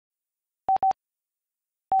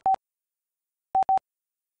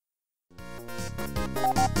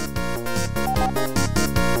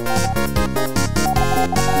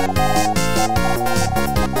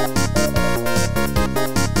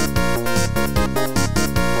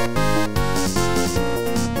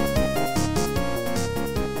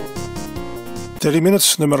Daily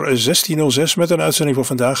Minutes nummer 1606 met een uitzending voor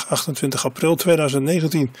vandaag 28 april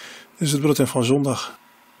 2019. Dit is het bulletin van zondag.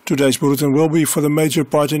 Today's bulletin will be for the major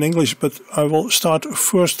part in English, but I will start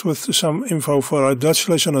first with some info for our Dutch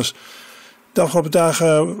listeners. De afgelopen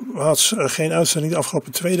dagen had ze geen uitzending, de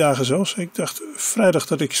afgelopen 2 dagen zelfs. Ik dacht vrijdag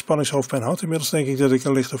dat ik spanningshoofdpijn had. Inmiddels denk ik dat ik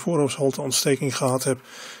een lichte voorhoofdsholteontsteking gehad heb.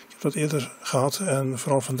 Ik heb dat eerder gehad en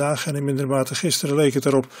vooral vandaag en in mindere mate gisteren leek het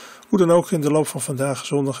erop. Hoe dan ook, in de loop van vandaag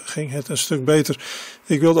zondag ging het een stuk beter.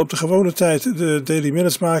 Ik wilde op de gewone tijd de Daily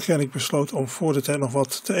Minutes maken en ik besloot om voor de tijd nog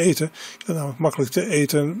wat te eten. Ik had namelijk makkelijk te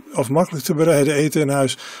eten of makkelijk te bereiden eten in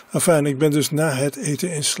huis. Enfin, ik ben dus na het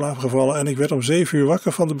eten in slaap gevallen en ik werd om 7 uur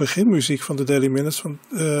wakker van de beginmuziek van de Daily Minutes van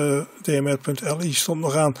dmr.li stond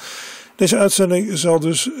nog aan. Deze uitzending zal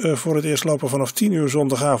dus voor het eerst lopen vanaf 10 uur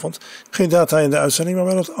zondagavond. Geen data in de uitzending, maar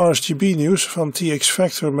wel het RSGB-nieuws van TX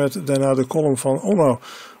Factor met daarna de column van Onno.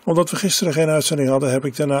 Omdat we gisteren geen uitzending hadden, heb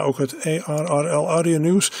ik daarna ook het ARRL audio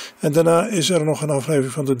nieuws. En daarna is er nog een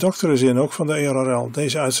aflevering van de Doctor is in, ook van de ARRL.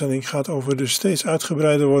 Deze uitzending gaat over de steeds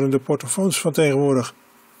uitgebreider wordende portofoons van tegenwoordig.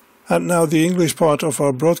 And now the English part of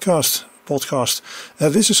our podcast.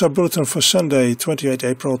 This is our bulletin for Sunday, 28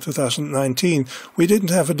 April 2019. We didn't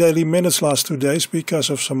have a Daily Minutes last 2 days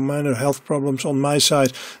because of some minor health problems on my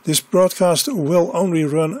side. This broadcast will only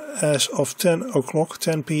run as of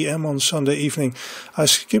 10 p.m. on Sunday evening. I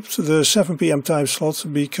skipped the 7 p.m. time slot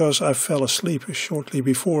because I fell asleep shortly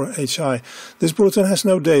before HI. This bulletin has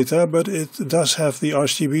no data, but it does have the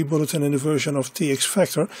RSGB bulletin in the version of TX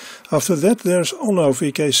Factor. After that, there's Onno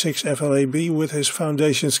VK6 FLAB with his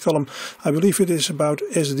Foundations column. I believe it is about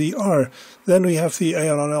SDR. Then we have the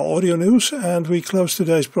ARRL audio news, and we close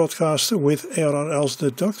today's broadcast with ARRL's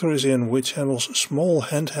The Doctor is in, which handles small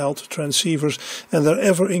handheld transceivers and their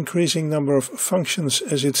ever-increasing number of functions,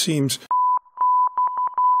 as it seems.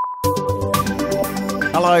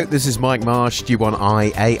 Hello, this is Mike Marsh,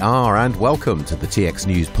 G1IAR, and welcome to the TX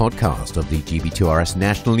News podcast of the GB2RS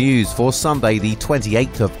National News for Sunday, the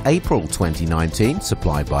 28th of April 2019,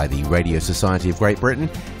 supplied by the Radio Society of Great Britain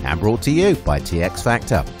and brought to you by TX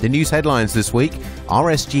Factor. The news headlines this week: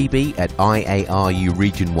 RSGB at IARU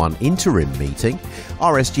Region 1 Interim Meeting,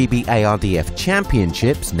 RSGB ARDF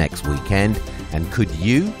Championships next weekend, and could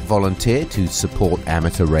you volunteer to support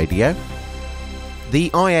amateur radio? The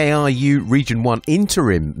IARU Region 1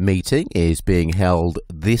 Interim Meeting is being held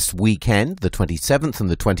this weekend, the 27th and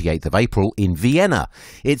the 28th of April, in Vienna.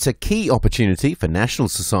 It's a key opportunity for national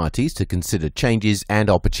societies to consider changes and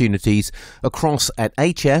opportunities across at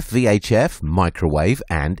HF, VHF, microwave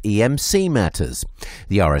and EMC matters.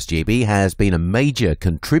 The RSGB has been a major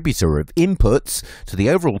contributor of inputs to the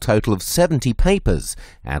overall total of 70 papers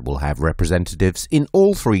and will have representatives in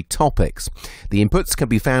all 3 topics. The inputs can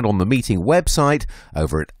be found on the meeting website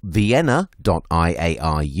over at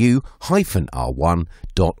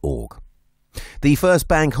vienna.iaru-r1.org. The first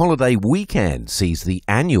bank holiday weekend sees the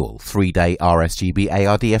annual 3-day RSGB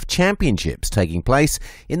ARDF Championships taking place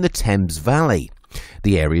in the Thames Valley.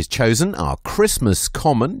 The areas chosen are Christmas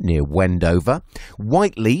Common near Wendover,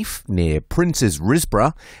 Whiteleaf near Prince's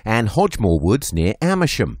Risborough, and Hodgemore Woods near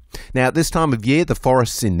Amersham. Now, at this time of year, the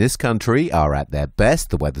forests in this country are at their best.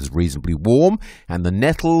 The weather's reasonably warm, and the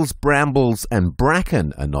nettles, brambles, and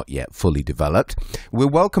bracken are not yet fully developed.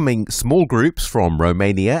 We're welcoming small groups from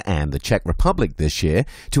Romania and the Czech Republic this year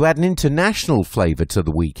to add an international flavour to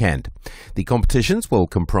the weekend. The competitions will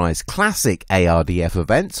comprise classic ARDF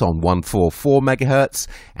events on 144 MHz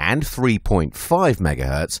and 3.5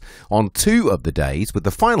 MHz on 2 of the days, with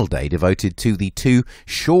the final day devoted to the 2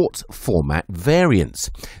 short format variants.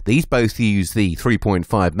 These both use the 3.5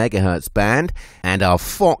 MHz band and are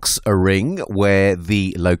Fox a ring, where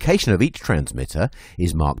the location of each transmitter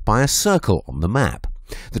is marked by a circle on the map.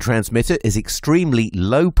 The transmitter is extremely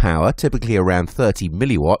low power, typically around 30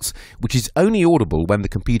 milliwatts, which is only audible when the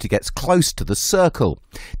computer gets close to the circle.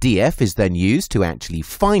 DF is then used to actually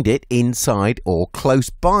find it inside or close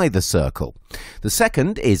by the circle. The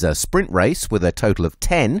second is a sprint race with a total of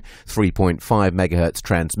 10 3.5 MHz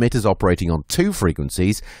transmitters operating on 2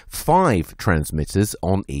 frequencies, 5 transmitters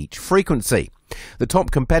on each frequency. The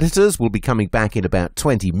top competitors will be coming back in about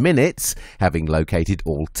 20 minutes, having located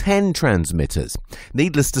all 10 transmitters.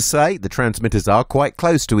 Needless to say, the transmitters are quite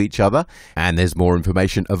close to each other, and there's more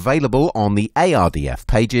information available on the ARDF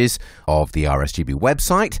pages of the RSGB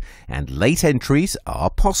website, and late entries are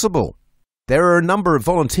possible. There are a number of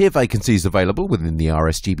volunteer vacancies available within the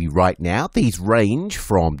RSGB right now. These range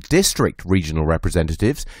from district regional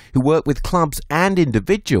representatives who work with clubs and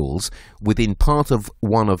individuals within part of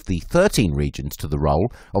one of the 13 regions to the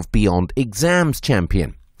role of Beyond Exams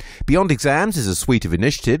champion. Beyond Exams is a suite of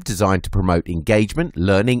initiatives designed to promote engagement,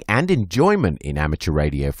 learning and enjoyment in amateur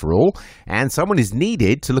radio for all, and someone is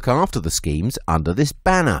needed to look after the schemes under this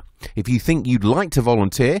banner. If you think you'd like to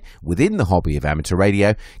volunteer within the hobby of amateur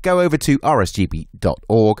radio, go over to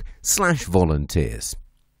rsgb.org/volunteers.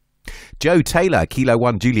 Joe Taylor, Kilo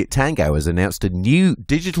 1 Juliet Tango, has announced a new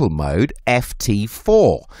digital mode,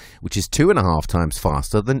 FT4, which is 2.5 times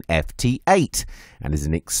faster than FT8 and is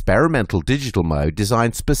an experimental digital mode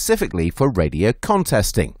designed specifically for radio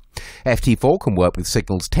contesting. FT4 can work with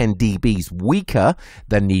signals 10 dBs weaker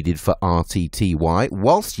than needed for RTTY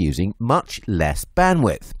whilst using much less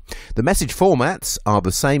bandwidth. The message formats are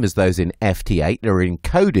the same as those in FT8 and are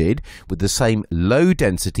encoded with the same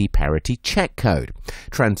low-density parity check code.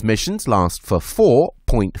 Transmissions last for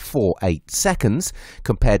 4.48 seconds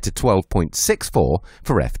compared to 12.64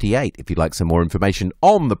 for FT8. If you'd like some more information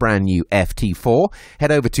on the brand new FT4,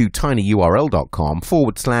 head over to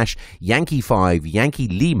tinyurl.com/Yankee 5 Yankee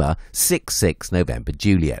Lima 66 November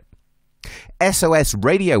Juliet. SOS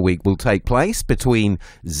Radio Week will take place between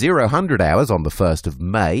 0000 hours on the 1st of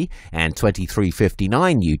May and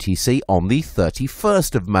 23:59 UTC on the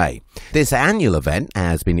 31st of May. This annual event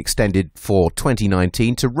has been extended for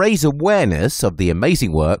 2019 to raise awareness of the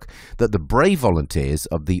amazing work that the brave volunteers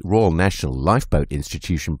of the Royal National Lifeboat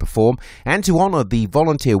Institution perform and to honour the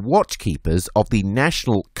volunteer watchkeepers of the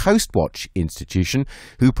National Coast Watch Institution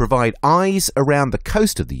who provide eyes around the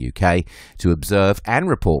coast of the UK to observe and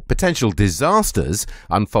report potential disasters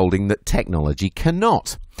unfolding that technology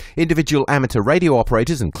cannot. Individual amateur radio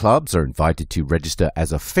operators and clubs are invited to register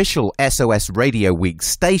as official SOS Radio Week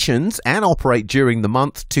stations and operate during the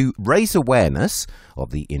month to raise awareness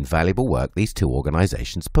of the invaluable work these two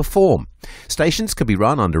organisations perform. Stations can be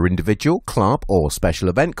run under individual, club or special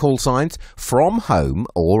event call signs from home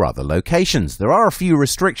or other locations. There are a few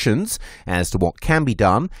restrictions as to what can be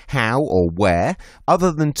done, how or where,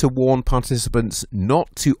 other than to warn participants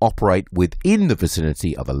not to operate within the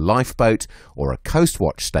vicinity of a lifeboat or a coast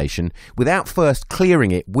watch station without first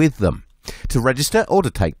clearing it with them. To register or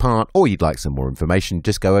to take part, or you'd like some more information,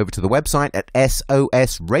 just go over to the website at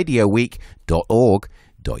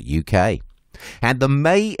sosradioweek.org.uk. And the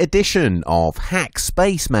May edition of Hack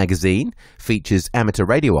Space magazine features amateur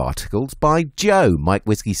radio articles by Joe, Mike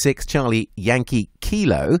Whiskey 6 Charlie Yankee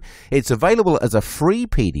Kilo. It's available as a free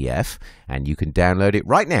PDF and you can download it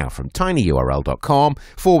right now from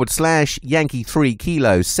tinyurl.com/Yankee 3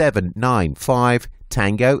 Kilo 795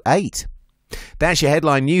 Tango 8. That's your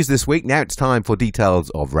headline news this week. Now it's time for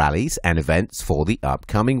details of rallies and events for the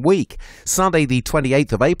upcoming week. Sunday the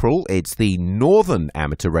 28th of April, it's the Northern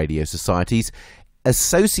Amateur Radio Society's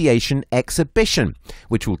Association Exhibition,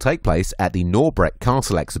 which will take place at the Norbreck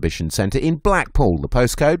Castle Exhibition Centre in Blackpool. The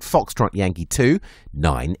postcode Foxtrot Yankee 2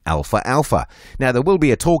 9 Alpha Alpha. Now there will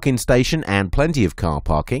be a talk-in station and plenty of car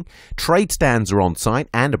parking. Trade stands are on site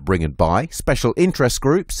and a bring and buy, special interest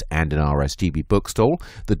groups and an RSGB bookstall.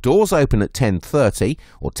 The doors open at 10:30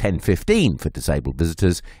 or 10:15 for disabled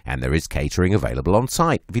visitors and there is catering available on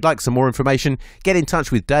site. If you'd like some more information, get in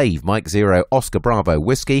touch with Dave, Mike 0 Oscar Bravo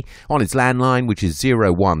Whiskey, on his landline which is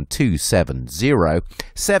 01270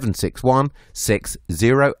 761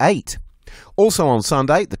 608. Also on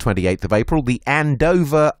Sunday, the 28th of April, the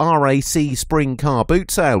Andover RAC Spring Car Boot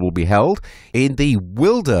Sale will be held in the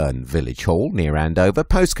Wildern Village Hall near Andover.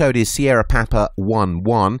 Postcode is Sierra Papa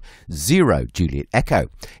 110 Juliet Echo.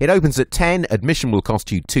 It opens at 10. Admission will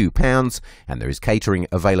cost you £2 and there is catering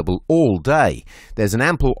available all day. There's an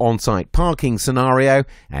ample on-site parking scenario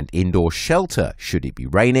and indoor shelter should it be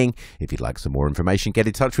raining. If you'd like some more information, get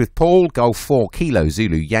in touch with Paul, Golf 4 Kilo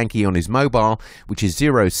Zulu Yankee on his mobile, which is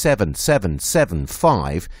 07775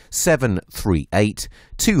 738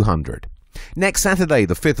 200. Next Saturday,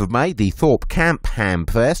 the 5th of May, the Thorpe Camp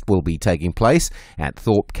Hamfest will be taking place at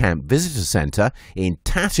Thorpe Camp Visitor Centre in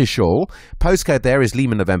Tattershall. Postcode there is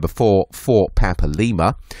Lima November 4 Papa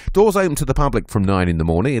Lima. Doors open to the public from 9 in the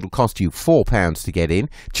morning. It'll cost you £4 to get in.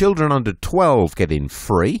 Children under 12 get in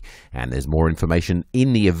free. And there's more information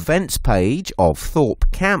in the events page of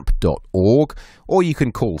thorpecamp.org, or you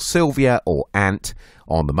can call Sylvia or Ant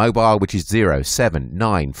on the mobile, which is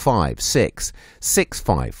 07956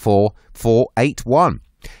 654 481.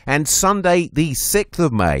 And Sunday, the 6th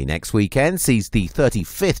of May, next weekend, sees the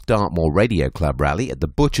 35th Dartmoor Radio Club Rally at the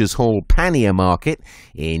Butchers Hall Pannier Market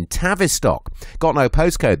in Tavistock. Got no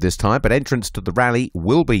postcode this time, but entrance to the rally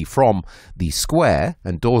will be from the square,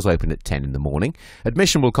 and doors open at 10 in the morning.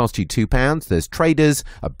 Admission will cost you £2. There's traders,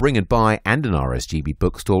 a bring and buy, and an RSGB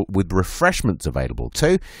bookstall with refreshments available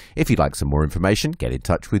too. If you'd like some more information, get in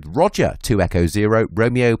touch with Roger, 2 Echo Zero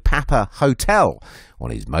Romeo Papa Hotel,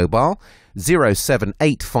 on his mobile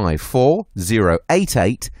 07854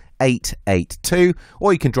 088 882,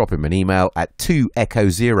 or you can drop him an email at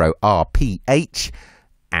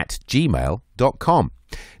 2echo0rph@gmail.com.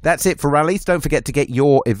 That's it for rallies. Don't forget to get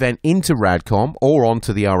your event into Radcom or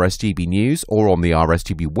onto the RSGB News or on the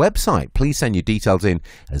RSGB website. Please send your details in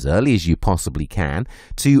as early as you possibly can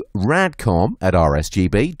to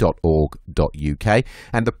radcom@rsgb.org.uk.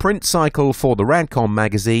 And the print cycle for the Radcom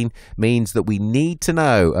magazine means that we need to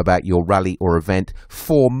know about your rally or event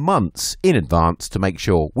 4 months in advance to make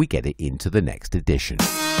sure we get it into the next edition.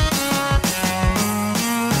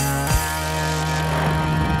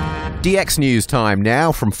 DX News time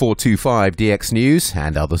now from 425 DX News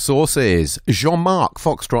and other sources. Jean-Marc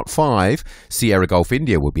Foxtrot 5, Sierra Golf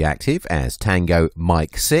India will be active as Tango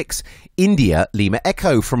Mike 6. India Lima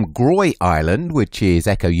Echo from Groy Island, which is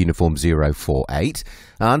Echo Uniform 048,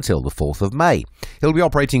 until the 4th of May. He'll be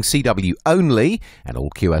operating CW only, and all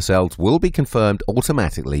QSLs will be confirmed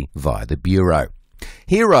automatically via the Bureau.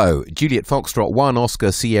 Hero, Juliet Foxtrot 1,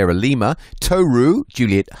 Oscar Sierra Lima, Toru,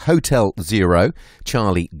 Juliet Hotel 0,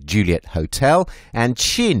 Charlie Juliet Hotel, and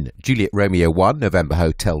Chin, Juliet Romeo 1, November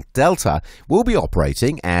Hotel Delta, will be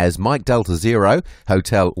operating as Mike Delta 0,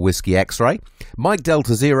 Hotel Whiskey X-Ray, Mike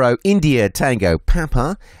Delta 0, India Tango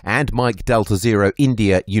Papa, and Mike Delta 0,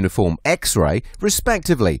 India Uniform X-Ray,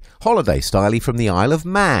 respectively, holiday styly from the Isle of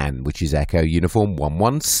Man, which is Echo Uniform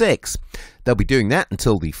 116. They'll be doing that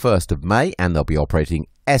until the 1st of May, and they'll be operating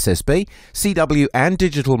SSB, CW and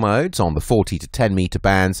digital modes on the 40 to 10 metre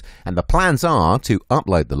bands, and the plans are to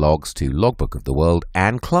upload the logs to Logbook of the World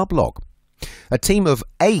and Club Log. A team of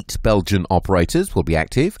 8 Belgian operators will be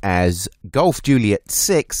active as Golf Juliet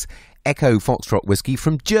 6, Echo Foxtrot Whiskey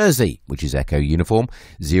from Jersey, which is Echo Uniform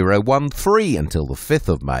 013 until the 5th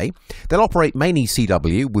of May. They'll operate mainly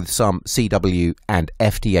CW with some CW and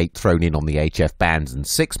FT8 thrown in on the HF bands and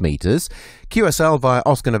 6 metres. QSL via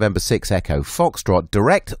Oscar November 6 Echo Foxtrot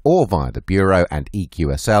direct or via the Bureau and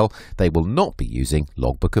EQSL. They will not be using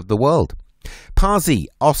Logbook of the World. Parsi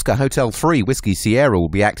Oscar Hotel 3 Whiskey Sierra will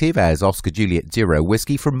be active as Oscar Juliet 0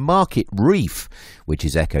 Whiskey from Market Reef, which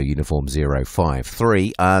is Echo Uniform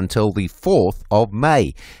 053, until the 4th of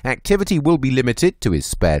May. Activity will be limited to his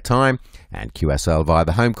spare time, and QSL via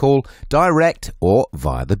the home call, direct or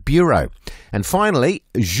via the Bureau. And finally,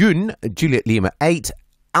 June Juliet Lima 8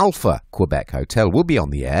 Alpha Quebec Hotel will be on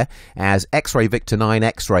the air as X-Ray Victor 9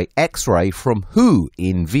 X-Ray X-Ray from Hue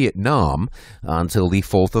in Vietnam until the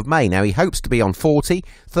 4th of May. Now, he hopes to be on 40,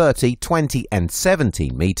 30, 20 and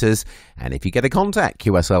 17 metres, and if you get a contact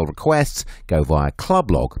QSL requests, go via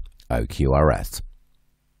Clublog OQRS.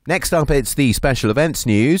 Next up, it's the special events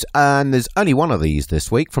news, and there's only one of these this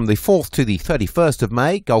week. From the 4th to the 31st of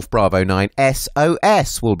May, Golf Bravo 9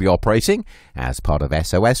 SOS will be operating as part of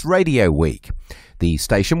SOS Radio Week. The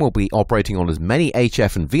station will be operating on as many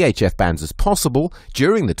HF and VHF bands as possible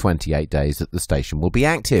during the 28 days that the station will be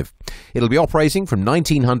active. It'll be operating from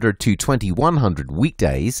 1900 to 2100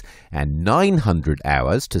 weekdays and 900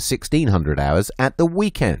 hours to 1600 hours at the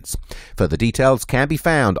weekends. Further details can be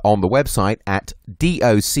found on the website at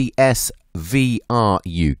DOCSVRUK,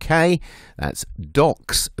 that's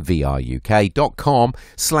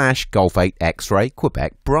docsvruk.com/Golf8 X-Ray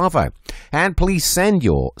Quebec Bravo. And please send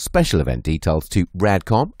your special event details to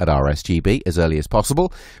radcom@rsgb as early as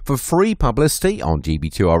possible for free publicity on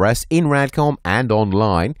GB2RS in Radcom and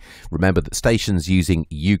online. Remember that stations using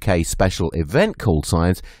UK special event call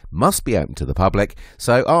signs must be open to the public,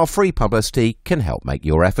 so our free publicity can help make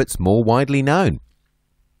your efforts more widely known.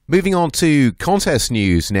 Moving on to contest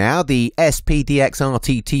news now. The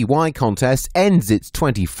SPDX-RTTY contest ends its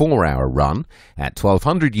 24-hour run at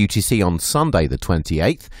 1200 UTC on Sunday the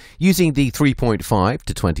 28th using the 3.5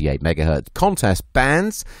 to 28 MHz contest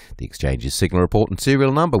bands, the exchange's signal report and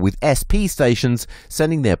serial number, with SP stations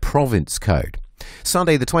sending their province code.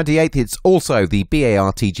 Sunday the 28th, it's also the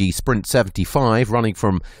BARTG Sprint 75 running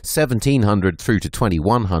from 1700 through to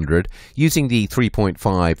 2100 using the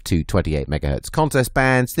 3.5 to 28 MHz contest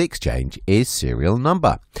bands. The exchange is serial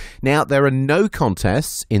number. Now, there are no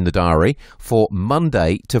contests in the diary for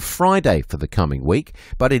Monday to Friday for the coming week,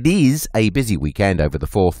 but it is a busy weekend over the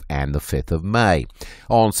 4th and the 5th of May.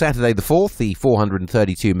 On Saturday the 4th, the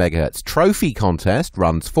 432 MHz trophy contest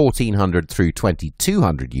runs 1400 through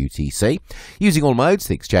 2200 UTC. Using all modes,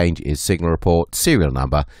 the exchange is signal report, serial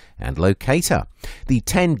number and locator. The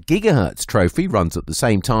 10 GHz trophy runs at the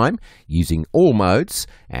same time using all modes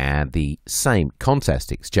and the same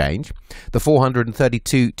contest exchange. The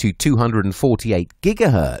 432 to 248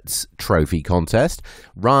 GHz trophy contest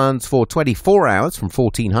runs for 24 hours from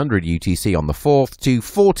 1400 UTC on the 4th to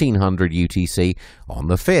 1400 UTC on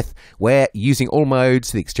the 5th, where using all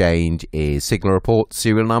modes, the exchange is signal report,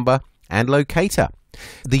 serial number and locator.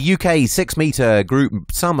 The UK 6-metre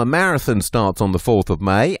group summer marathon starts on the 4th of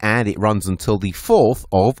May and it runs until the 4th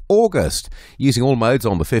of August. Using all modes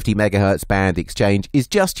on the 50 MHz band, exchange is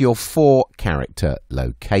just your 4-character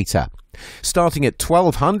locator. Starting at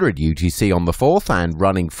 1200 UTC on the 4th and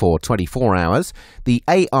running for 24 hours, the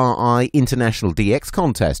ARI International DX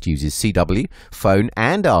contest uses CW, phone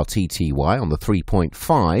and RTTY on the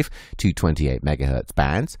 3.5 to 28 MHz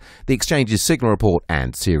bands. The exchange's signal report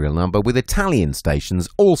and serial number, with Italian stations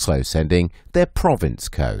also sending their province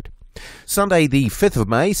code. Sunday the 5th of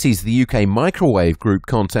May sees the UK Microwave Group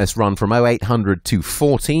contest run from 0800 to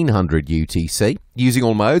 1400 UTC. Using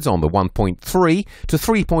all modes on the 1.3 to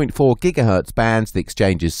 3.4 GHz bands, the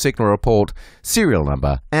exchange's signal report, serial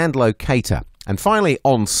number and locator. And finally,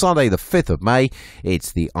 on Sunday the 5th of May,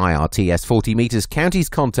 it's the IRTS 40 metres counties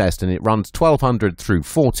contest and it runs 1200 through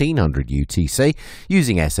 1400 UTC.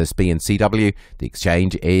 Using SSB and CW, the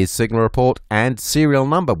exchange is signal report and serial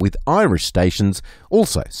number, with Irish stations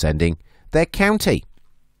also sending their county.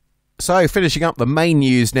 So, finishing up the main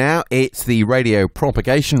news now, it's the radio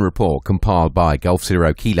propagation report compiled by Golf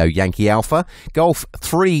 0 Kilo Yankee Alpha, Golf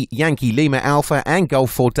 3 Yankee Lima Alpha and Golf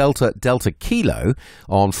 4 Delta Delta Kilo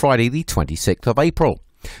on Friday the 26th of April.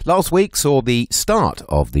 Last week saw the start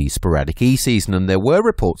of the sporadic E-season and there were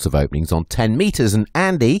reports of openings on 10 metres, and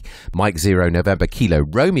Andy, Mike 0 November Kilo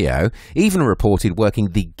Romeo, even reported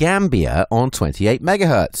working the Gambia on 28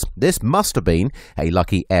 MHz. This must have been a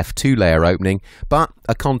lucky F2 layer opening, but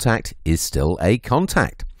a contact is still a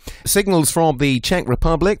contact. Signals from the Czech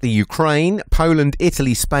Republic, the Ukraine, Poland,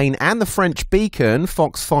 Italy, Spain and the French beacon,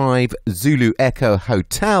 Fox 5 Zulu Echo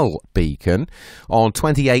Hotel beacon, on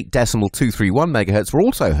 28.231 MHz were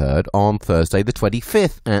also heard on Thursday the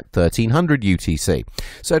 25th at 1300 UTC.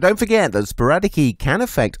 So don't forget that sporadic E can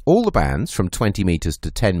affect all the bands from 20 metres to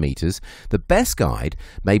 10 metres. The best guide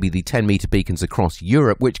may be the 10 metre beacons across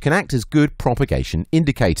Europe, which can act as good propagation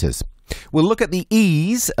indicators. We'll look at the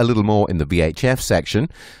E's a little more in the VHF section.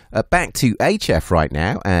 Back to HF right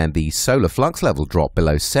now, and the solar flux level dropped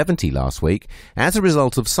below 70 last week as a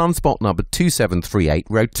result of sunspot number 2738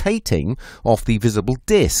 rotating off the visible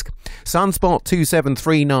disk. Sunspot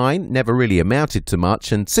 2739 never really amounted to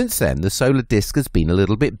much, and since then the solar disk has been a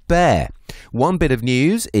little bit bare. One bit of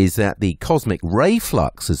news is that the cosmic ray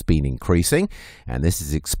flux has been increasing, and this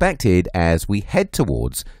is expected as we head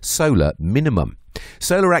towards solar minimum.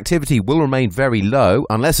 Solar activity will remain very low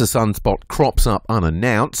unless a sunspot crops up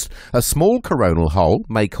unannounced. A small coronal hole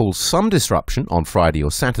may cause some disruption on Friday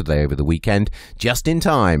or Saturday over the weekend, just in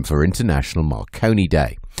time for International Marconi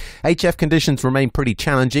Day. HF conditions remain pretty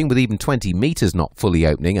challenging, with even 20 metres not fully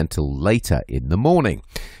opening until later in the morning.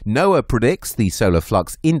 NOAA predicts the solar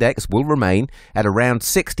flux index will remain at around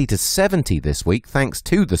 60 to 70 this week thanks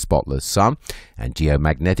to the spotless sun, and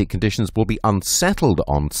geomagnetic conditions will be unsettled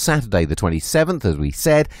on Saturday the 27th, as we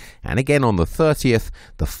said, and again on the 30th,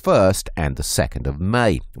 the 1st and the 2nd of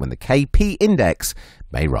May, when the KP index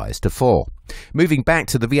may rise to 4. Moving back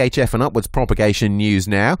to the VHF and upwards propagation news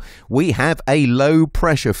now, we have a low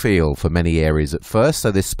pressure field for many areas at first,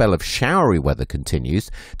 so this spell of showery weather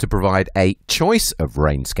continues to provide a choice of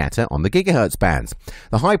rain scatter on the gigahertz bands.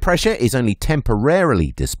 The high pressure is only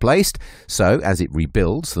temporarily displaced, so as it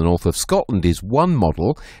rebuilds, the north of Scotland is one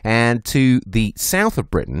model and to the south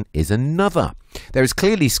of Britain is another. There is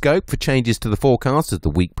clearly scope for changes to the forecast as the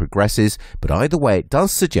week progresses, but either way it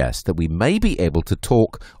does suggest that we may be able to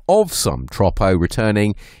talk of some tropo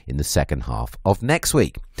returning in the second half of next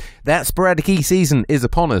week. That sporadic E-season is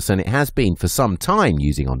upon us, and it has been for some time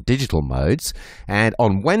using on digital modes. And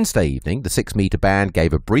on Wednesday evening, the 6-metre band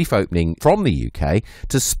gave a brief opening from the UK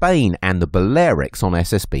to Spain and the Balearics on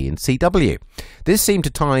SSB and CW. This seemed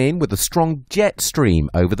to tie in with a strong jet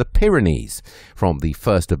stream over the Pyrenees. From the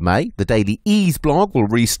 1st of May, the Daily Ease blog will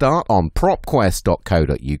restart on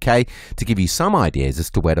propquest.co.uk to give you some ideas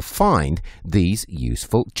as to where to find these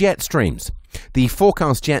useful jet streams. The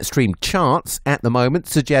forecast jet stream charts at the moment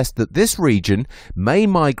suggest that this region may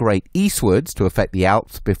migrate eastwards to affect the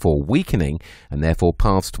Alps before weakening, and therefore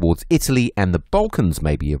paths towards Italy and the Balkans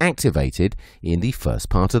may be activated in the first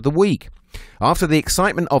part of the week. After the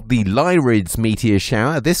excitement of the Lyrids meteor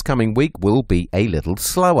shower, this coming week will be a little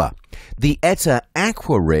slower. The Eta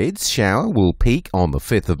Aquarids shower will peak on the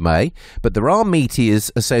 5th of May, but there are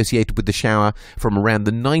meteors associated with the shower from around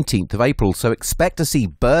the 19th of April, so expect to see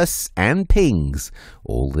bursts and pings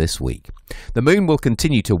all this week. The moon will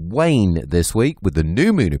continue to wane this week, with the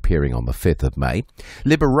new moon appearing on the 5th of May.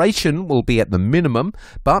 Liberation will be at the minimum,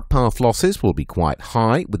 but path losses will be quite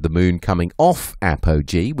high, with the moon coming off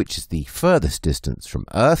apogee, which is the furthest distance from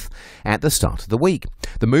Earth, at the start of the week.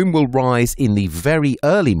 The moon will rise in the very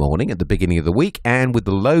early morning at the beginning of the week, and with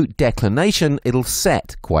the low declination, it'll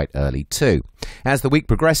set quite early too. As the week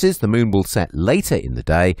progresses, the moon will set later in the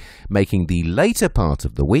day, making the later part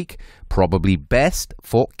of the week probably best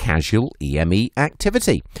for casual EME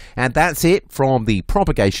activity. And that's it from the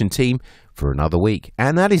propagation team for another week.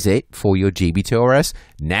 And that is it for your GB2RS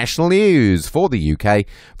national news for the UK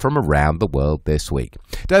from around the world this week.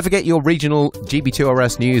 Don't forget, your regional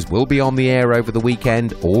GB2RS news will be on the air over the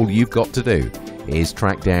weekend. All you've got to do is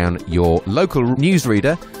track down your local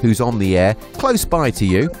newsreader who's on the air close by to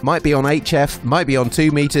you. Might be on HF, might be on 2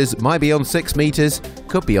 meters, might be on 6 meters,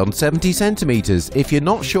 could be on 70 centimeters. If you're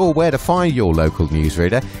not sure where to find your local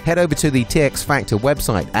newsreader, head over to the TX Factor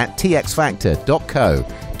website at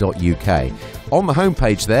txfactor.co.uk. On the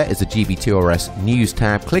homepage there is a GB2RS news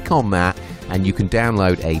tab. Click on that and you can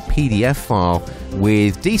download a PDF file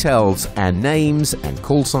with details and names and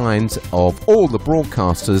call signs of all the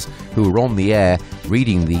broadcasters who are on the air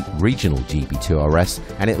reading the regional GB2RS,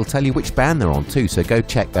 and it'll tell you which band they're on too, so go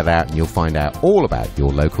check that out and you'll find out all about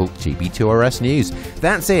your local GB2RS news.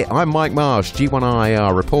 That's it. I'm Mike Marsh,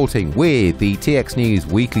 G1IR, reporting with the TX News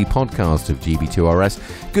weekly podcast of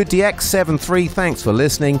GB2RS. Good DX73, thanks for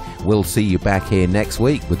listening. We'll see you back here next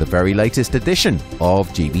week with the very latest edition of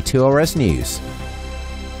GB2RS News.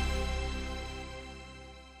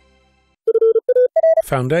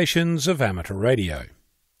 Foundations of Amateur Radio.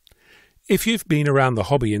 If you've been around the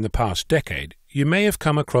hobby in the past decade, you may have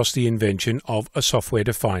come across the invention of a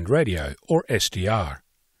software-defined radio, or SDR.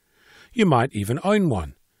 You might even own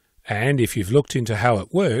one, and if you've looked into how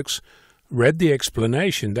it works, read the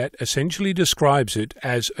explanation that essentially describes it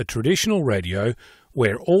as a traditional radio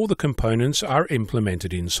where all the components are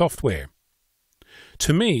implemented in software.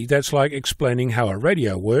 To me, that's like explaining how a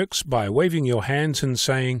radio works by waving your hands and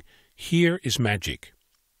saying, "Here is magic."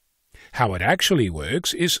 How it actually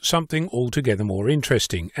works is something altogether more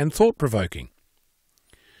interesting and thought-provoking.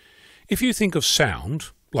 If you think of sound,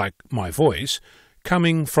 like my voice,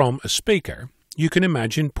 coming from a speaker, you can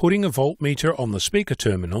imagine putting a voltmeter on the speaker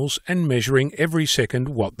terminals and measuring every second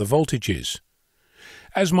what the voltage is.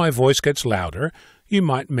 As my voice gets louder, you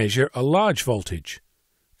might measure a large voltage.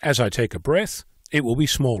 As I take a breath, it will be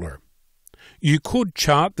smaller. You could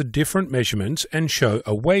chart the different measurements and show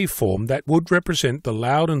a waveform that would represent the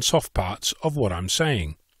loud and soft parts of what I'm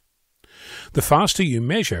saying. The faster you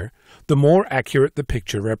measure, the more accurate the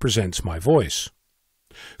picture represents my voice.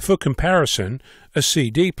 For comparison, a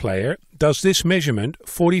CD player does this measurement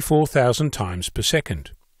 44,000 times per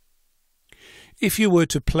second. If you were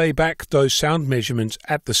to play back those sound measurements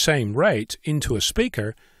at the same rate into a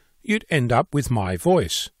speaker, you'd end up with my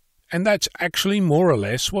voice. And that's actually more or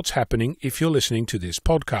less what's happening if you're listening to this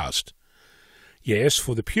podcast. Yes,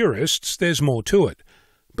 for the purists, there's more to it,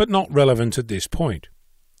 but not relevant at this point.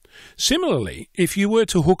 Similarly, if you were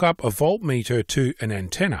to hook up a voltmeter to an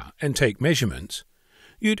antenna and take measurements,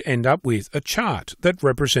 you'd end up with a chart that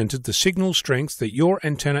represented the signal strength that your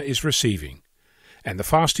antenna is receiving. And the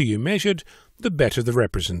faster you measured, the better the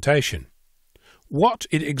representation. What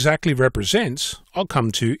it exactly represents, I'll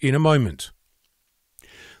come to in a moment.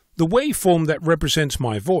 The waveform that represents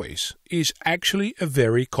my voice is actually a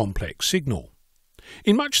very complex signal.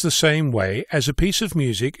 In much the same way as a piece of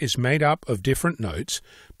music is made up of different notes,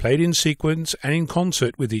 played in sequence and in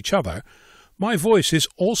concert with each other, my voice is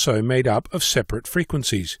also made up of separate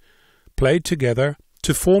frequencies, played together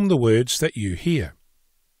to form the words that you hear.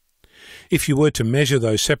 If you were to measure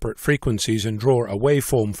those separate frequencies and draw a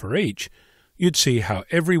waveform for each, you'd see how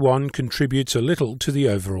everyone contributes a little to the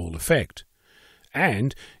overall effect.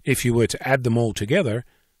 And if you were to add them all together,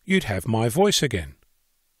 you'd have my voice again.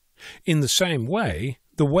 In the same way,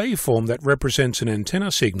 the waveform that represents an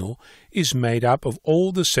antenna signal is made up of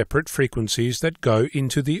all the separate frequencies that go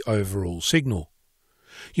into the overall signal.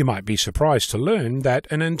 You might be surprised to learn that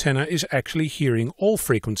an antenna is actually hearing all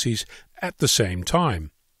frequencies at the same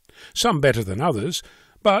time. Some better than others,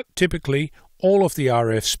 but typically all of the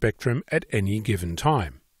RF spectrum at any given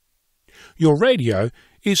time. Your radio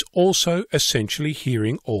is also essentially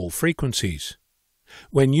hearing all frequencies.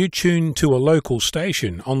 When you tune to a local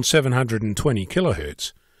station on 720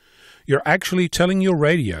 kHz, you're actually telling your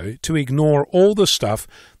radio to ignore all the stuff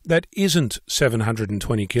that isn't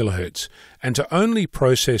 720 kHz and to only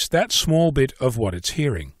process that small bit of what it's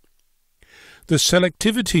hearing. The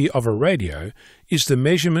selectivity of a radio is the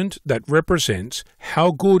measurement that represents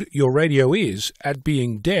how good your radio is at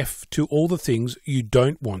being deaf to all the things you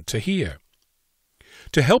don't want to hear.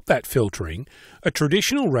 To help that filtering, a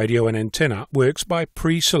traditional radio and antenna works by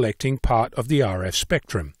pre-selecting part of the RF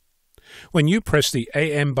spectrum. When you press the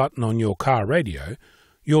AM button on your car radio,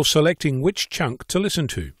 you're selecting which chunk to listen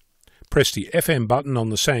to. Press the FM button on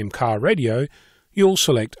the same car radio, you'll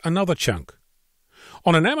select another chunk.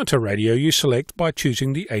 On an amateur radio, you select by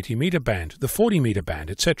choosing the 80-meter band, the 40-meter band,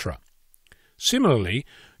 etc. Similarly,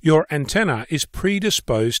 your antenna is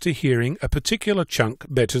predisposed to hearing a particular chunk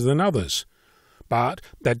better than others, but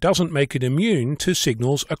that doesn't make it immune to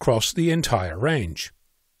signals across the entire range.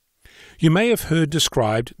 You may have heard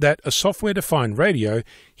described that a software-defined radio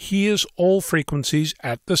hears all frequencies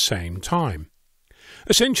at the same time.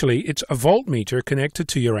 Essentially, it's a voltmeter connected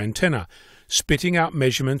to your antenna, spitting out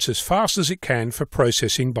measurements as fast as it can for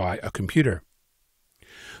processing by a computer.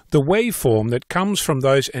 The waveform that comes from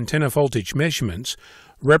those antenna voltage measurements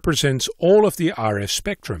represents all of the RF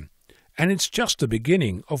spectrum, and it's just the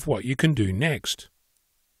beginning of what you can do next.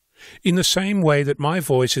 In the same way that my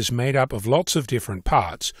voice is made up of lots of different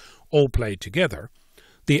parts, all played together,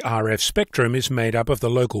 the RF spectrum is made up of the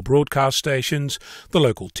local broadcast stations, the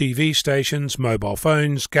local TV stations, mobile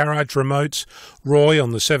phones, garage remotes, Roy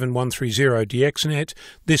on the 7130 DXnet,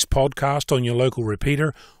 this podcast on your local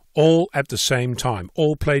repeater, all at the same time,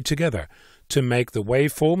 all played together, to make the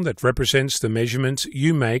waveform that represents the measurements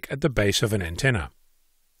you make at the base of an antenna.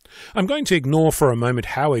 I'm going to ignore for a moment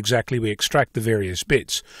how exactly we extract the various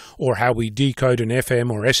bits, or how we decode an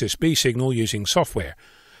FM or SSB signal using software.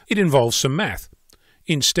 It involves some math.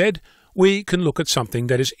 Instead, we can look at something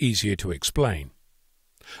that is easier to explain.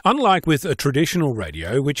 Unlike with a traditional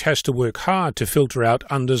radio, which has to work hard to filter out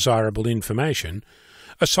undesirable information,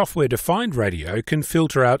 a software-defined radio can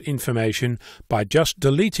filter out information by just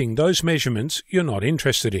deleting those measurements you're not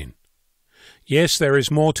interested in. Yes, there is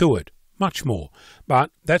more to it, much more, but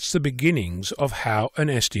that's the beginnings of how an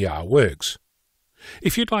SDR works.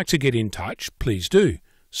 If you'd like to get in touch, please do.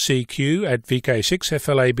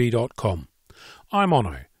 cq@vk6flab.com. I'm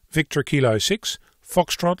Onno, Victor Kilo 6,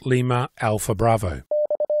 Foxtrot Lima Alpha Bravo.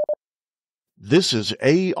 This is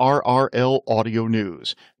ARRL Audio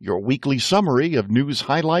News, your weekly summary of news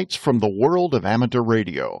highlights from the world of amateur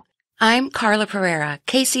radio. I'm Carla Pereira,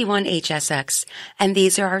 KC1HSX, and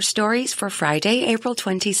these are our stories for Friday, April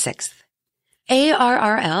 26th.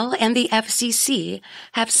 ARRL and the FCC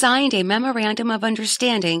have signed a Memorandum of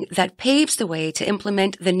Understanding that paves the way to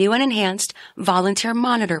implement the new and enhanced Volunteer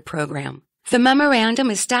Monitor program. The memorandum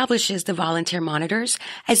establishes the volunteer monitors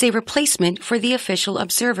as a replacement for the Official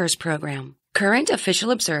Observers program. Current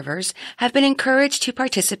official observers have been encouraged to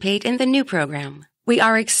participate in the new program. We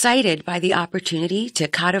are excited by the opportunity to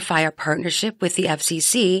codify our partnership with the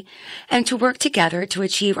FCC and to work together to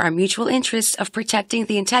achieve our mutual interests of protecting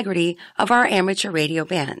the integrity of our amateur radio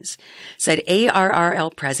bands, said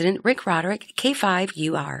ARRL President Rick Roderick,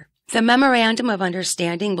 K5UR. The Memorandum of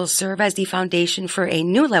Understanding will serve as the foundation for a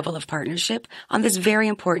new level of partnership on this very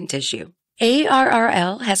important issue.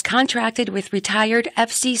 ARRL has contracted with retired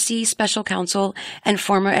FCC Special Counsel and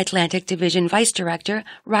former Atlantic Division Vice Director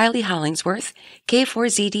Riley Hollingsworth,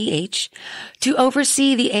 K4ZDH, to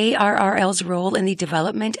oversee the ARRL's role in the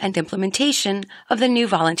development and implementation of the new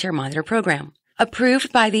Volunteer Monitor program.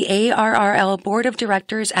 Approved by the ARRL Board of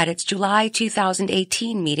Directors at its July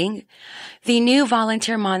 2018 meeting, the new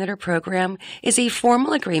Volunteer Monitor program is a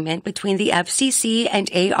formal agreement between the FCC and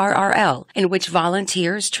ARRL in which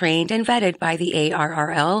volunteers trained and vetted by the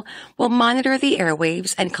ARRL will monitor the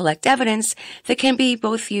airwaves and collect evidence that can be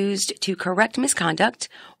both used to correct misconduct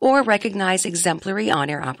or recognize exemplary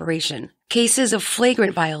on-air operation. Cases of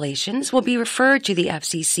flagrant violations will be referred to the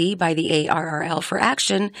FCC by the ARRL for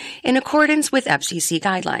action in accordance with FCC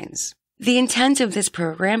guidelines. The intent of this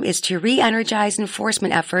program is to re-energize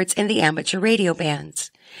enforcement efforts in the amateur radio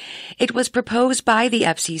bands. It was proposed by the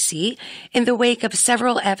FCC in the wake of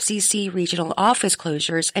several FCC regional office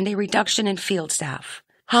closures and a reduction in field staff.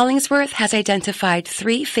 Hollingsworth has identified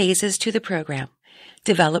 3 phases to the program: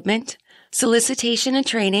 development, solicitation and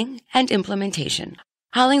training, and implementation.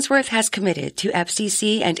 Hollingsworth has committed to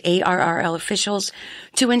FCC and ARRL officials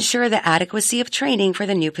to ensure the adequacy of training for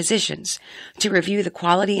the new positions, to review the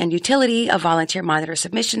quality and utility of volunteer monitor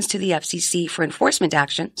submissions to the FCC for enforcement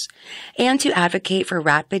actions, and to advocate for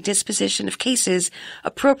rapid disposition of cases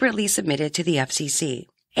appropriately submitted to the FCC.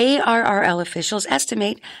 ARRL officials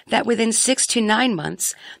estimate that within 6 to 9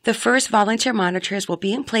 months, the first volunteer monitors will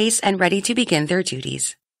be in place and ready to begin their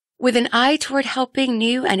duties. With an eye toward helping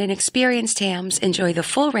new and inexperienced hams enjoy the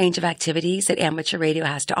full range of activities that amateur radio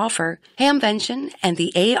has to offer, Hamvention and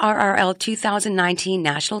the ARRL 2019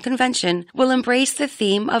 National Convention will embrace the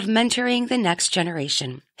theme of mentoring the next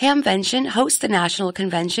generation. Hamvention hosts the National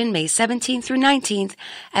Convention May 17th through 19th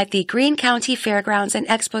at the Greene County Fairgrounds and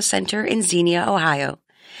Expo Center in Xenia, Ohio.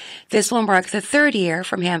 This will mark the 3rd year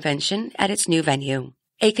from Hamvention at its new venue.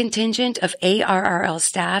 A contingent of ARRL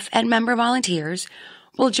staff and member volunteers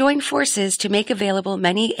will join forces to make available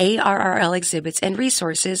many ARRL exhibits and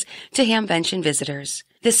resources to Hamvention visitors.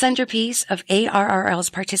 The centerpiece of ARRL's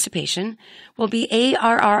participation will be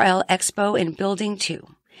ARRL Expo in Building 2.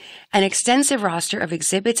 An extensive roster of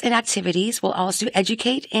exhibits and activities will also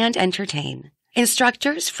educate and entertain.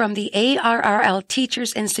 Instructors from the ARRL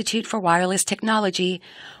Teachers Institute for Wireless Technology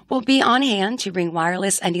will be on hand to bring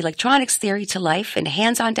wireless and electronics theory to life in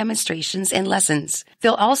hands-on demonstrations and lessons.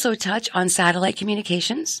 They'll also touch on satellite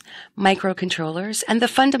communications, microcontrollers, and the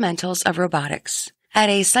fundamentals of robotics. At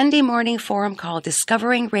a Sunday morning forum called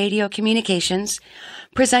Discovering Radio Communications,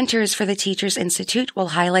 presenters for the Teachers Institute will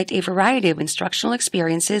highlight a variety of instructional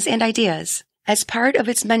experiences and ideas. As part of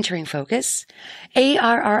its mentoring focus,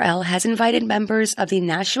 ARRL has invited members of the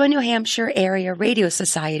Nashua, New Hampshire Area Radio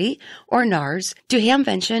Society, or NARS, to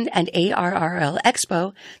Hamvention and ARRL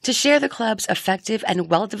Expo to share the club's effective and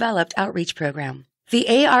well-developed outreach program. The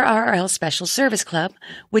ARRL Special Service Club,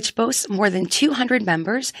 which boasts more than 200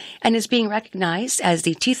 members and is being recognized as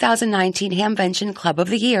the 2019 Hamvention Club of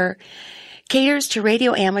the Year, caters to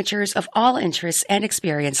radio amateurs of all interests and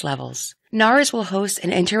experience levels. NARS will host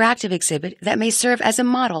an interactive exhibit that may serve as a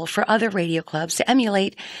model for other radio clubs to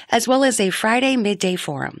emulate, as well as a Friday midday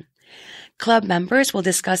forum. Club members will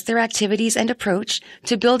discuss their activities and approach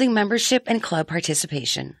to building membership and club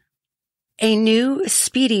participation. A new,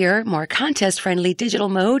 speedier, more contest-friendly digital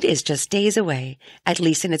mode is just days away, at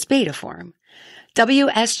least in its beta form.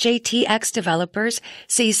 WSJTX developers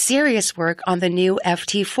say serious work on the new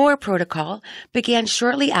FT4 protocol began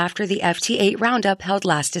shortly after the FT8 roundup held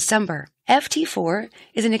last December. FT4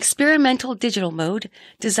 is an experimental digital mode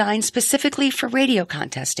designed specifically for radio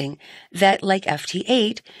contesting that, like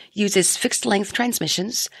FT8, uses fixed-length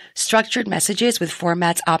transmissions, structured messages with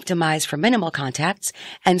formats optimized for minimal contacts,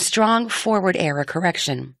 and strong forward error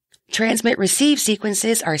correction. Transmit-receive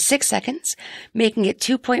sequences are 6 seconds, making it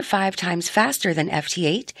 2.5 times faster than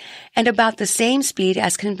FT8 and about the same speed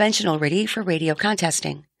as conventional RTTY for radio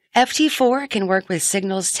contesting. FT4 can work with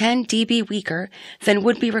signals 10 dB weaker than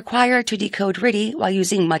would be required to decode RTTY while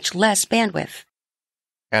using much less bandwidth.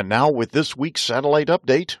 And now with this week's satellite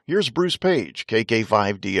update, here's Bruce Page,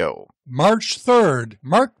 KK5DO. March 3rd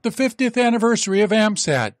marked the 50th anniversary of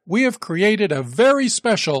AMSAT. We have created a very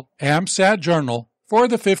special AMSAT journal for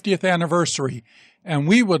the 50th anniversary, and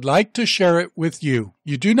we would like to share it with you.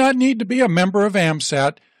 You do not need to be a member of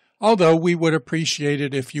AMSAT, although we would appreciate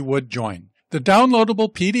it if you would join. The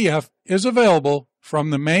downloadable PDF is available from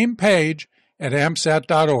the main page at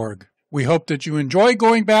amsat.org. We hope that you enjoy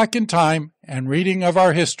going back in time and reading of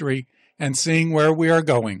our history and seeing where we are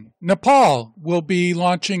going. Nepal will be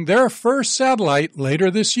launching their first satellite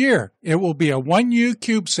later this year. It will be a 1U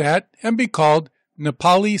CubeSat and be called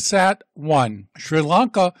NepaliSat-1. Sri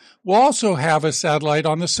Lanka will also have a satellite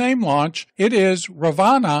on the same launch. It is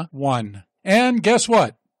Ravana-1. And guess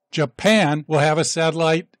what? Japan will have a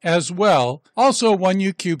satellite as well, also a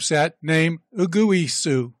 1U CubeSat named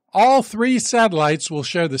Uguisu. All 3 satellites will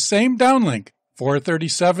share the same downlink,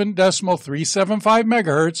 437.375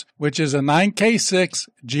 MHz, which is a 9K6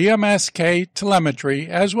 GMSK telemetry,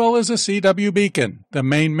 as well as a CW beacon. The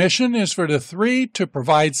main mission is for the 3 to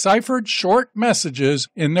provide ciphered short messages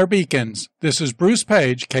in their beacons. This is Bruce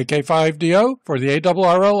Page, KK5DO, for the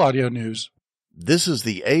ARRL Audio News. This is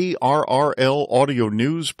the ARRL Audio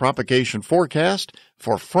News propagation forecast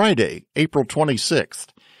for Friday, April 26th.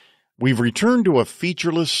 We've returned to a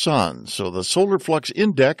featureless sun, so the solar flux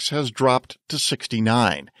index has dropped to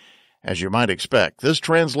 69. As you might expect, this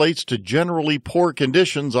translates to generally poor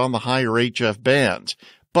conditions on the higher HF bands,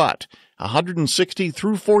 but 160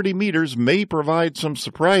 through 40 meters may provide some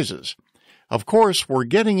surprises. Of course, we're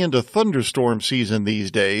getting into thunderstorm season these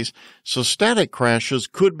days, so static crashes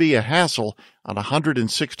could be a hassle on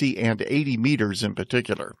 160 and 80 meters in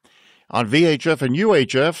particular. On VHF and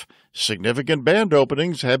UHF, significant band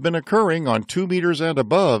openings have been occurring on 2 meters and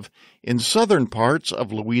above in southern parts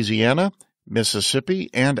of Louisiana, Mississippi,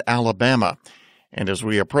 and Alabama. And as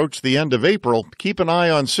we approach the end of April, keep an eye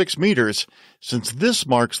on 6 meters, since this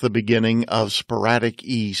marks the beginning of sporadic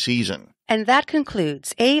E season. And that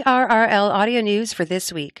concludes ARRL Audio News for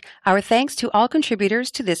this week. Our thanks to all contributors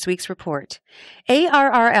to this week's report.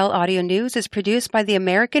 ARRL Audio News is produced by the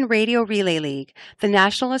American Radio Relay League, the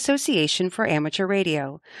National Association for Amateur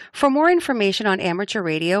Radio. For more information on amateur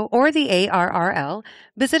radio or the ARRL,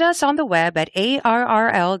 visit us on the web at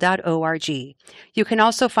arrl.org. You can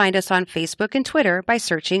also find us on Facebook and Twitter by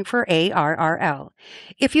searching for ARRL.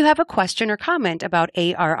 If you have a question or comment about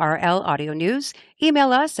ARRL Audio News,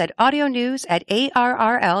 email us at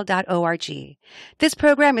audionews@arrl.org. This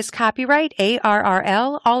program is copyright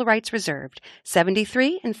ARRL, all rights reserved.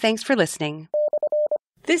 73, and thanks for listening.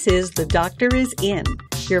 This is The Doctor Is In,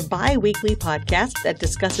 your bi-weekly podcast that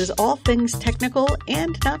discusses all things technical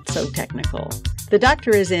and not so technical. The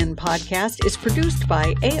Doctor Is In podcast is produced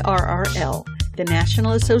by ARRL, the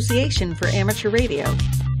National Association for Amateur Radio,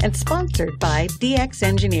 and sponsored by DX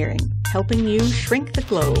Engineering, helping you shrink the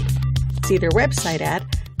globe. See their website at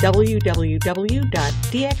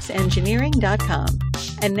www.dxengineering.com.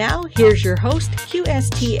 And now, here's your host,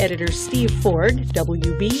 QST editor Steve Ford,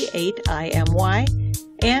 WB8IMY,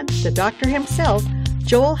 and the doctor himself,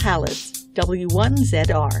 Joel Hallis,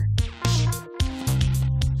 W1ZR.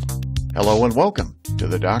 Hello and welcome to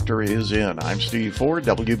The Doctor Is In. I'm Steve Ford,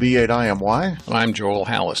 WB8IMY. And I'm Joel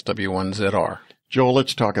Hallis, W1ZR. Joel,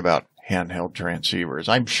 let's talk about handheld transceivers.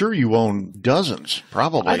 I'm sure you own dozens,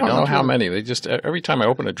 probably. I don't know how many. They just, every time I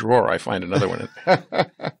open a drawer, I find another one.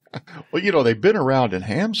 Well, you know, they've been around in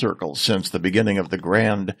ham circles since the beginning of the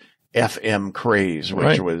grand FM craze,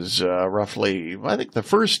 which was roughly, I think the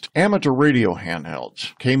first amateur radio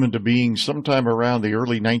handhelds came into being sometime around the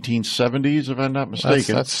early 1970s, if I'm not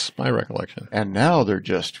mistaken. That's my recollection. And now they're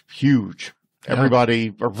just huge.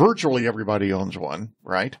 Everybody, or virtually everybody, owns one,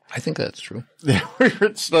 right? I think that's true.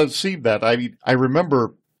 It does seem that. I mean, I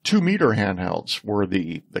remember 2-meter handhelds were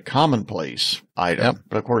the commonplace item. Yep.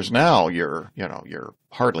 But of course now you're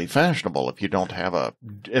hardly fashionable if you don't have at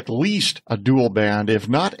least a dual band, if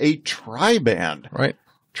not a tri-band. Right.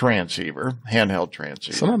 Transceiver, handheld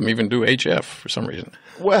transceiver. Some of them even do HF for some reason.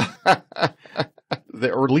 Well,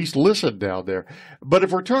 or at least listed down there. But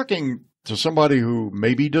if we're talking to somebody who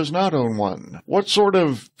maybe does not own one, what sort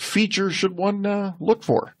of features should one look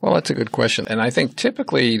for? Well, that's a good question. And I think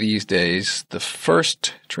typically these days, the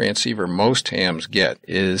first transceiver most hams get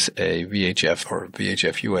is a VHF or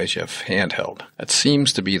VHF-UHF handheld. That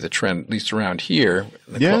seems to be the trend, at least around here.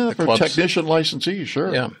 The for technician licensee,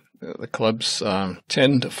 sure. Yeah. The clubs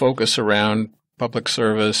tend to focus around public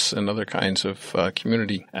service and other kinds of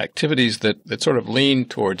community activities that sort of lean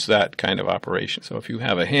towards that kind of operation. So if you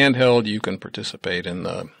have a handheld, you can participate in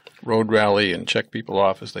the road rally and check people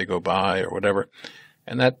off as they go by or whatever.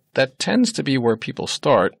 And that tends to be where people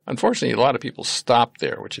start. Unfortunately, a lot of people stop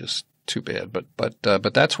there, which is too bad. But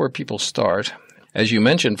that's where people start. As you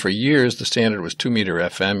mentioned, for years, the standard was 2-meter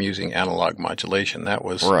FM using analog modulation. That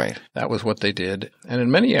was right. That was what they did. And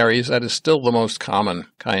in many areas, that is still the most common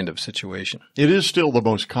kind of situation. It is still the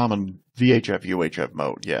most common VHF-UHF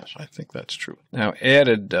mode, yes. I think that's true. Now,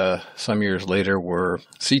 added some years later were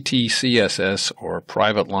CTCSS, or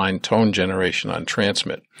private line tone generation on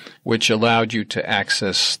transmit, which allowed you to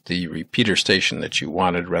access the repeater station that you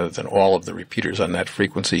wanted rather than all of the repeaters on that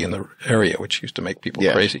frequency in the area, which used to make people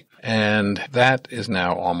crazy. And that is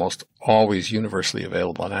now almost always universally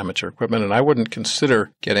available on amateur equipment, and I wouldn't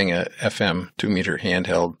consider getting a FM 2-meter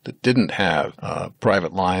handheld that didn't have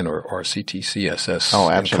private line or CTCSS. Oh,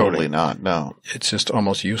 absolutely encoding. Not, no. It's just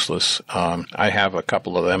almost useless. I have a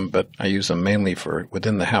couple of them, but I use them mainly for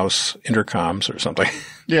within-the-house intercoms or something.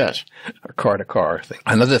 Yes. Or car-to-car thing.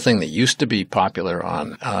 Another thing that used to be popular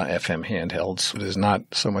on FM handhelds, but is not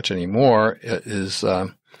so much anymore, is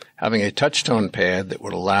having a touch tone pad that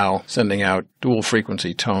would allow sending out dual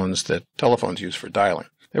frequency tones that telephones use for dialing.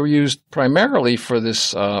 They were used primarily for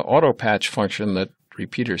this auto patch function that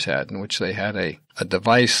repeaters had, in which they had a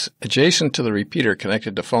device adjacent to the repeater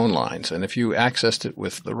connected to phone lines. And if you accessed it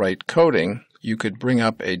with the right coding, you could bring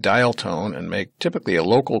up a dial tone and make typically a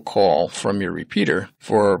local call from your repeater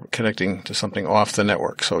for connecting to something off the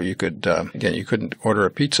network. So you could, again, you couldn't order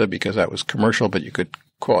a pizza because that was commercial, but you could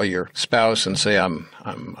call your spouse and say, I'm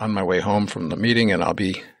on my way home from the meeting and I'll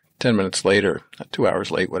be 10 minutes late or 2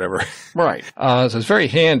 hours late, whatever. Right. So it's very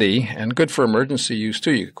handy and good for emergency use,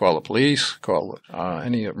 too. You could call the police, call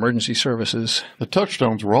any emergency services. The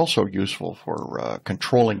touchstones were also useful for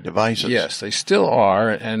controlling devices. Yes, they still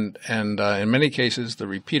are. And in many cases, the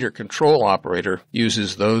repeater control operator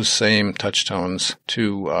uses those same touchstones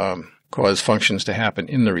to cause functions to happen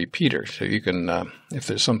in the repeater. So you can, if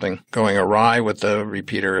there's something going awry with the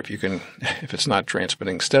repeater, if it's not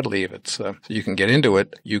transmitting steadily, so you can get into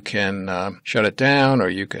it, you can shut it down, or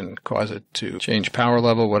you can cause it to change power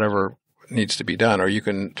level, whatever needs to be done, or you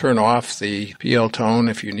can turn off the PL tone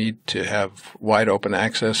if you need to have wide open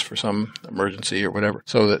access for some emergency or whatever,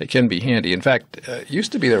 so that it can be handy. In fact, it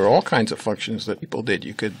used to be there were all kinds of functions that people did.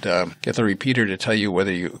 You could get the repeater to tell you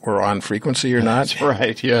whether you were on frequency or not. That's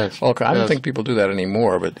right, yes. I don't think people do that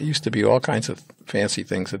anymore, but it used to be all kinds of fancy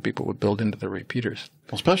things that people would build into the repeaters.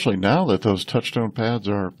 Especially now that those touchstone pads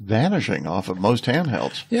are vanishing off of most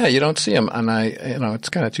handhelds. Yeah, you don't see them, and it's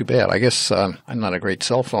kind of too bad. I guess I'm not a great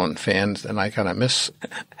cell phone fan, and I kind of miss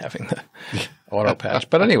having the auto patch.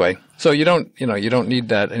 But anyway, so you don't need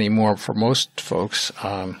that anymore for most folks,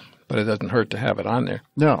 but it doesn't hurt to have it on there.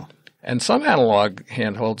 No. And some analog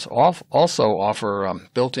handhelds also offer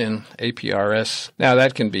built-in APRS. Now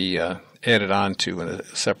that can be added on to a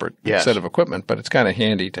separate set of equipment, but it's kind of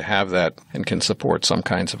handy to have that and can support some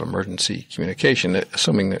kinds of emergency communication,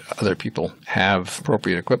 assuming that other people have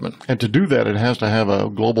appropriate equipment. And to do that, it has to have a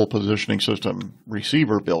global positioning system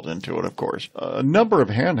receiver built into it, of course. A number of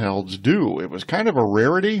handhelds do. It was kind of a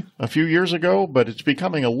rarity a few years ago, but it's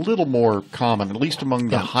becoming a little more common, at least among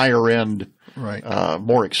the higher-end,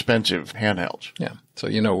 more expensive handhelds. Yeah. So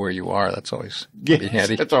you know where you are. That's always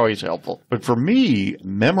handy. That's always helpful. But for me,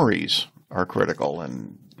 memories are critical,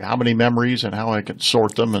 and how many memories and how I can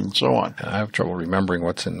sort them and so on. I have trouble remembering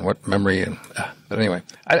what's in what memory. But anyway,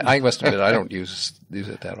 I must admit I don't use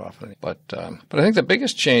it that often. But I think the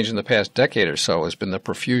biggest change in the past decade or so has been the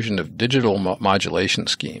profusion of digital modulation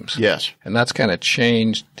schemes. Yes. And that's kind of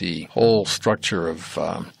changed the whole structure of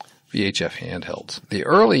VHF handhelds. The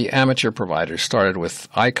early amateur providers started with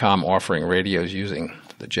ICOM offering radios using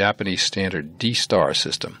the Japanese standard D-Star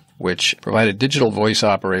system, which provided digital voice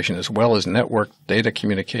operation as well as network data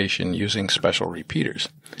communication using special repeaters.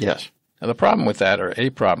 Yes. Now, the problem with that, or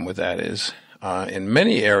a problem with that, is in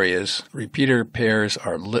many areas, repeater pairs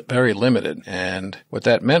are very limited. And what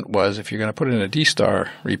that meant was if you're going to put in a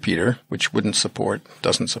D-Star repeater, which doesn't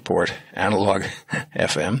support analog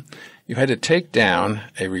FM, you had to take down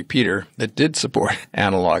a repeater that did support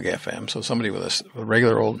analog FM. So somebody with a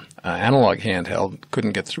regular old analog handheld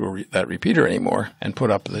couldn't get through that repeater anymore and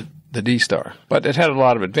put up the D-Star. But it had a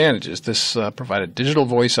lot of advantages. This provided digital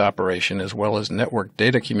voice operation as well as network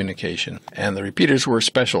data communication. And the repeaters were a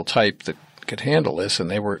special type that could handle this,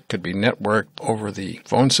 and could be networked over the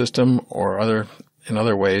phone system or in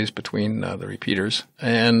other ways between the repeaters.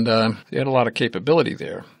 And they had a lot of capability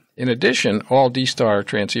there. In addition, all D-Star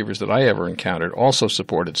transceivers that I ever encountered also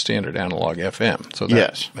supported standard analog FM, so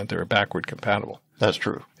that meant they were backward compatible. That's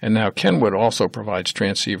true. And now Kenwood also provides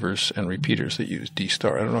transceivers and repeaters that use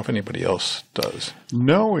D-Star. I don't know if anybody else does.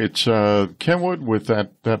 No, it's Kenwood with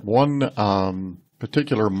that one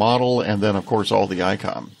particular model, and then, of course, all the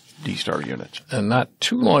ICOM D-Star units. And not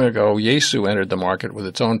too long ago, Yaesu entered the market with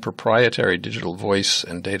its own proprietary digital voice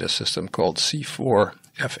and data system called C4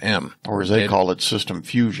 FM. Or as they call it, System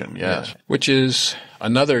Fusion, yes. Yeah, which is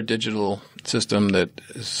another digital system that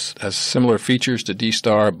has similar features to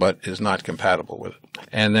D-Star but is not compatible with it.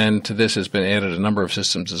 And then to this has been added a number of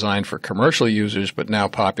systems designed for commercial users but now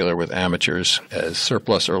popular with amateurs as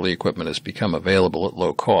surplus early equipment has become available at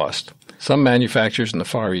low cost. Some manufacturers in the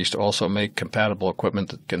Far East also make compatible equipment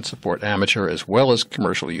that can support amateur as well as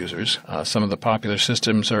commercial users. Some of the popular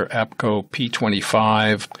systems are APCO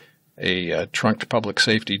P25, a trunked public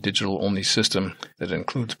safety digital-only system that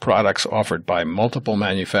includes products offered by multiple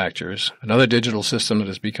manufacturers. Another digital system that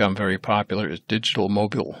has become very popular is Digital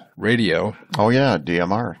Mobile Radio. Oh, yeah,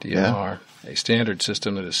 DMR. DMR, a standard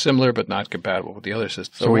system that is similar but not compatible with the other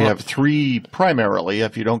systems. So we have three, primarily,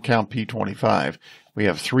 if you don't count P25, we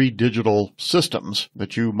have three digital systems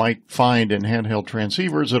that you might find in handheld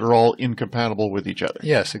transceivers that are all incompatible with each other.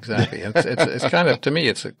 Yes, exactly. It's kind of, to me,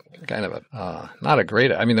 it's a kind of not a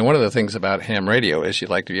great, I mean, one of the things about ham radio is you'd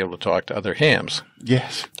like to be able to talk to other hams.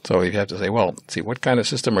 Yes. So you have to say, well, see, what kind of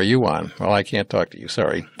system are you on? Well, I can't talk to you,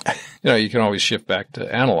 sorry. You can always shift back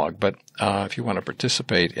to analog, but if you want to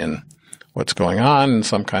participate in what's going on in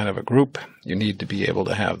some kind of a group, you need to be able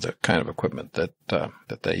to have the kind of equipment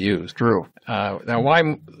that they use. True. Now, why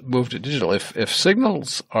move to digital? If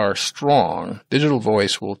signals are strong, digital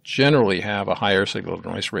voice will generally have a higher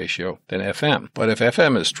signal-to-noise ratio than FM. But if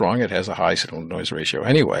FM is strong, it has a high signal-to-noise ratio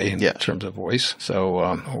anyway in terms of voice.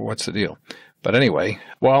 So what's the deal? But anyway,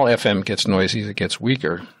 while FM gets noisy, it gets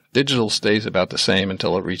weaker. Digital stays about the same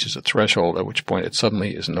until it reaches a threshold, at which point it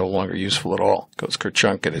suddenly is no longer useful at all. It goes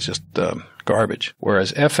kerchunk and it's just garbage.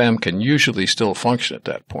 Whereas FM can usually still function at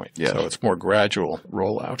that point. Yes. So it's more gradual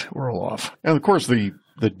roll-off. And of course, the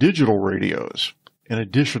digital radios, in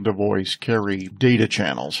addition to voice, carry data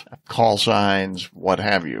channels, call signs, what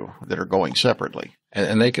have you, that are going separately.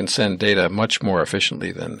 And they can send data much more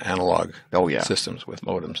efficiently than analog systems with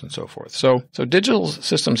modems and so forth. So digital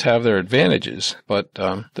systems have their advantages, but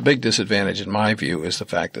the big disadvantage, in my view, is the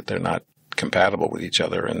fact that they're not compatible with each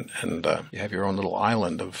other, and you have your own little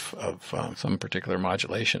island of some particular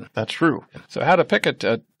modulation. That's true. So how to pick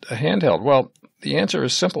a handheld? Well, the answer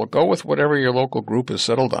is simple. Go with whatever your local group is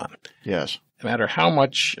settled on. Yes. No matter how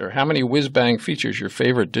much or how many whiz-bang features your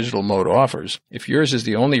favorite digital mode offers, if yours is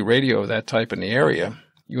the only radio of that type in the area,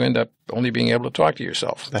 you end up only being able to talk to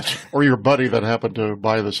yourself. Or your buddy that happened to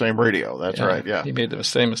buy the same radio. That's right, yeah. He made the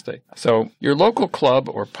same mistake. So your local club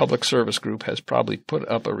or public service group has probably put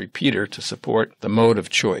up a repeater to support the mode of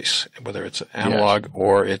choice, whether it's analog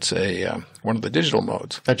or it's one of the digital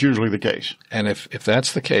modes. That's usually the case. And if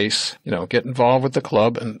that's the case, get involved with the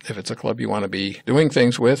club. And if it's a club you want to be doing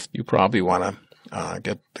things with, you probably want to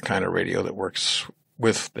get the kind of radio that works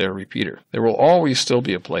with their repeater. There will always still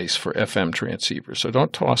be a place for FM transceivers, so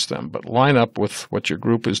don't toss them, but line up with what your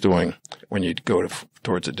group is doing when you go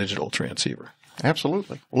towards a digital transceiver.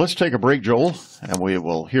 Absolutely. Well, let's take a break, Joel, and we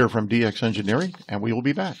will hear from DX Engineering, and we will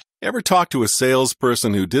be back. Ever talk to a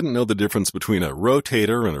salesperson who didn't know the difference between a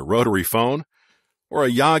rotator and a rotary phone? Or a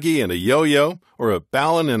Yagi and a yo-yo? Or a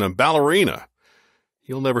ballon and a ballerina?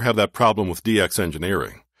 You'll never have that problem with DX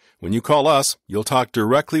Engineering. When you call us, you'll talk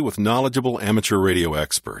directly with knowledgeable amateur radio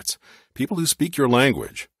experts, people who speak your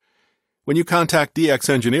language. When you contact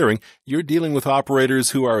DX Engineering, you're dealing with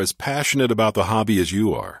operators who are as passionate about the hobby as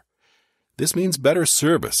you are. This means better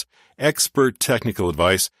service, expert technical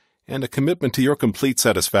advice, and a commitment to your complete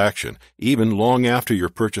satisfaction, even long after your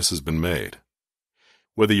purchase has been made.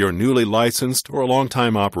 Whether you're newly licensed or a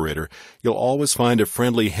long-time operator, you'll always find a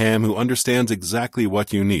friendly ham who understands exactly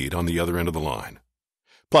what you need on the other end of the line.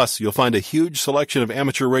 Plus, you'll find a huge selection of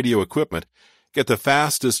amateur radio equipment, get the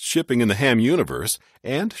fastest shipping in the ham universe,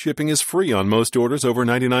 and shipping is free on most orders over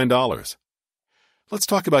 $99. Let's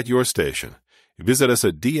talk about your station. Visit us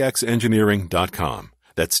at dxengineering.com.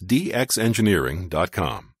 That's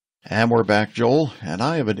dxengineering.com. And we're back, Joel, and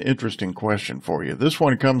I have an interesting question for you. This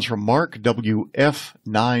one comes from Mark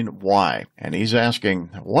WF9Y, and he's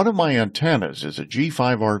asking, one of my antennas is a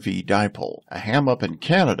G5RV dipole. A ham up in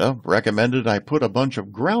Canada recommended I put a bunch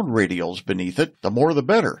of ground radials beneath it. The more the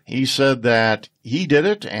better. He said that he did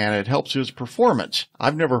it, and it helps his performance.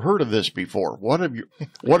 I've never heard of this before. What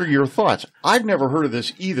are your thoughts? I've never heard of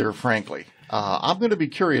this either, frankly. I'm going to be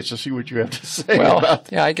curious to see what you have to say about that.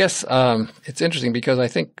 Yeah, I guess it's interesting because I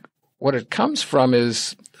think what it comes from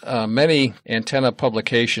is many antenna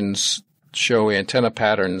publications show antenna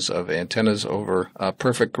patterns of antennas over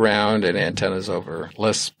perfect ground and antennas over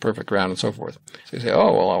less perfect ground and so forth. So you say,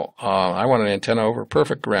 I want an antenna over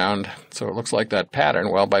perfect ground, so it looks like that pattern.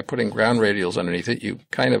 Well, by putting ground radials underneath it, you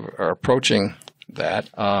kind of are approaching that.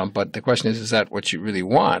 But the question is that what you really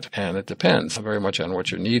want? And it depends very much on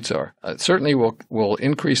what your needs are. It certainly will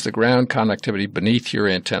increase the ground connectivity beneath your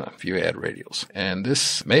antenna if you add radials. And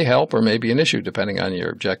this may help or may be an issue depending on your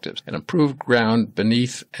objectives. An improved ground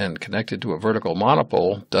beneath and connected to a vertical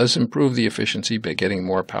monopole does improve the efficiency by getting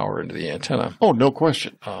more power into the antenna. Oh, no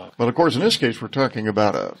question. But of course, in this case, we're talking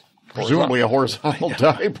about presumably a horizontal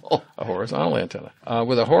dipole. A horizontal antenna.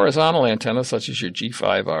 With a horizontal antenna, such as your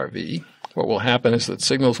G5RV, what will happen is that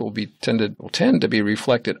signals will tend to be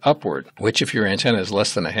reflected upward, which, if your antenna is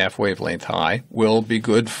less than a half wavelength high, will be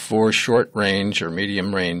good for short range or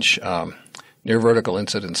medium range near vertical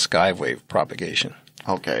incidence skywave propagation.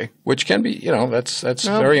 Okay. Which can be, that's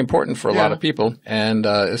very important for a lot of people, and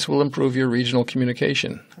this will improve your regional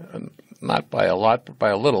communication. not by a lot, but by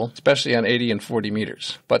a little, especially on 80 and 40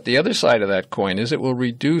 meters. But the other side of that coin is it will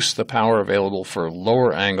reduce the power available for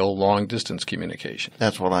lower angle, long distance communication.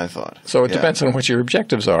 That's what I thought. So it depends on what your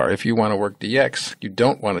objectives are. If you want to work DX, you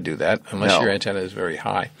don't want to do that unless your antenna is very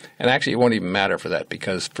high. And actually, it won't even matter for that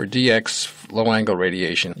because for DX, low angle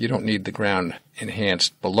radiation, you don't need the ground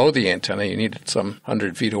enhanced below the antenna. You need it some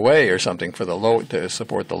 100 feet away or something for to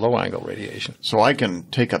support the low angle radiation. So I can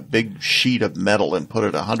take a big sheet of metal and put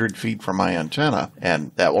it 100 feet from my antenna,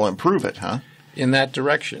 and that will improve it, huh? In that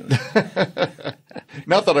direction.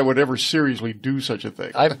 Not that I would ever seriously do such a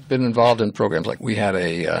thing. I've been involved in programs like we had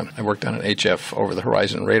I worked on an HF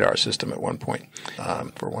over-the-horizon radar system at one point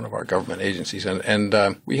for one of our government agencies,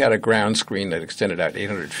 and we had a ground screen that extended out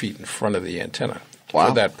 800 feet in front of the antenna. Wow.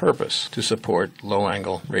 For that purpose, to support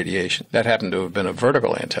low-angle radiation. That happened to have been a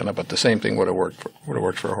vertical antenna, but the same thing would have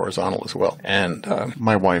worked for a horizontal as well. And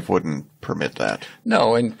my wife wouldn't permit that.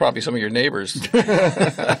 No, and probably some of your neighbors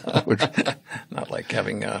would not like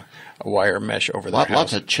having a wire mesh over their house.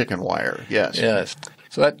 Lots of chicken wire, yes. Yes.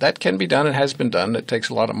 So that can be done. It has been done. It takes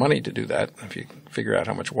a lot of money to do that if you figure out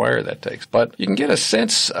how much wire that takes. But you can get a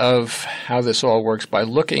sense of how this all works by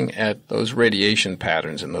looking at those radiation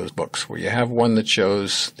patterns in those books, where you have one that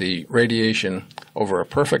shows the radiation over a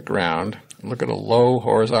perfect ground. Look at a low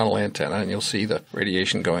horizontal antenna, and you'll see the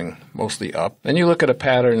radiation going mostly up. Then you look at a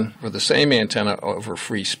pattern for the same antenna over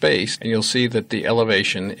free space, and you'll see that the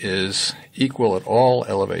elevation is equal at all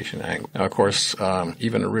elevation angles. Now, of course,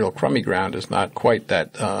 even a real crummy ground is not quite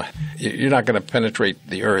that. You're not going to penetrate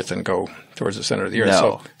the Earth and go towards the center of the Earth.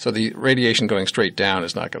 No. So the radiation going straight down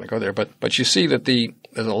is not going to go there. But you see that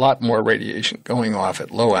there's a lot more radiation going off at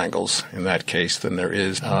low angles in that case than there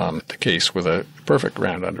is the case with a perfect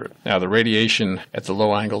ground under it. Now, the radiation at the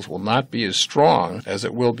low angles will not be as strong as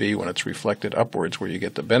it will be when it's reflected upwards, where you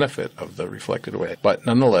get the benefit of the reflected wave. But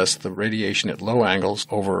nonetheless, the radiation at low angles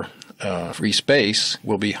over free space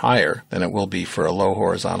will be higher than it will be for a low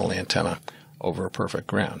horizontal antenna over a perfect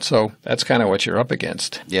ground. So that's kind of what you're up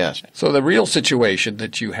against. Yes. So the real situation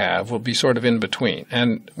that you have will be sort of in between.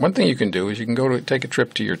 And one thing you can do is you can take a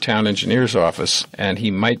trip to your town engineer's office, and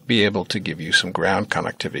he might be able to give you some ground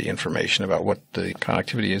connectivity information about what the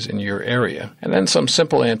connectivity is in your area. And then some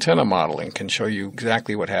simple antenna modeling can show you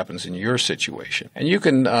exactly what happens in your situation. And you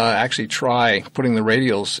can actually try putting the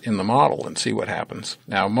radials in the model and see what happens.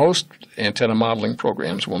 Now, most antenna modeling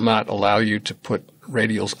programs will not allow you to put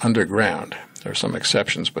radials underground. There are some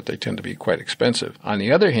exceptions, but they tend to be quite expensive. On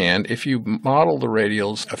the other hand, if you model the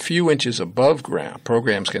radials a few inches above ground,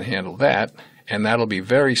 programs can handle that, and that'll be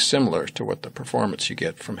very similar to what the performance you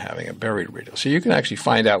get from having a buried radial. So you can actually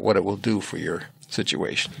find out what it will do for your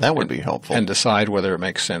situation. That would be helpful. And decide whether it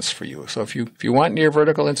makes sense for you. So if you want near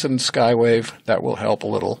vertical incidence skywave, that will help a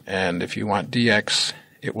little. And if you want DX,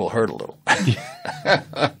 it will hurt a little.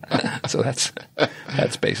 So that's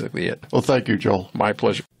basically it. Well, thank you, Joel. My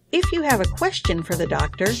pleasure. If you have a question for the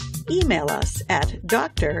doctor, email us at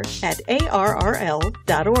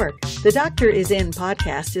doctor@arrl.org. The Doctor Is In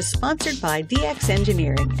podcast is sponsored by DX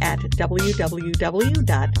Engineering at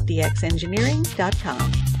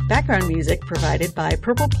www.dxengineering.com. Background music provided by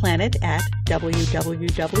Purple Planet at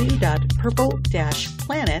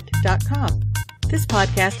www.purple-planet.com. This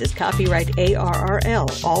podcast is copyright ARRL.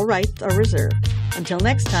 All rights are reserved. Until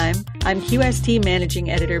next time, I'm QST Managing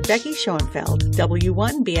Editor Becky Schoenfeld,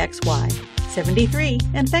 W1BXY 73,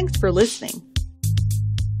 and thanks for listening.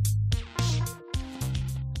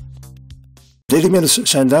 Daily Minutes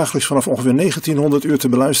zijn dagelijks vanaf ongeveer 1900 uur te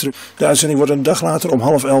beluisteren. De uitzending wordt een dag later om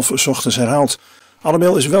 10:30 's ochtends herhaald. Alle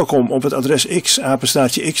mail is welkom op het adres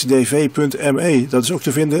x@xdv.me. Dat is ook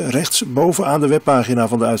te vinden rechts bovenaan de webpagina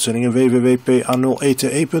van de uitzendingen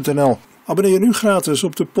www.pa0ete.nl. Abonneer je nu gratis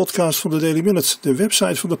op de podcast van de Daily Minutes. De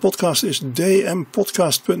website van de podcast is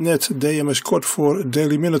dmpodcast.net. DM is kort voor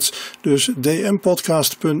Daily Minutes, dus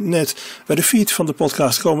dmpodcast.net. Bij de feed van de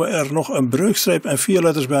podcast komen er nog een breukstreep en 4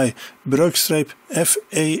 letters bij. Breukstreep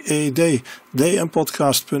FEED.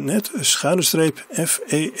 dmpodcast.net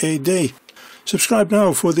 /FEED. Subscribe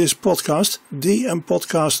now for this podcast,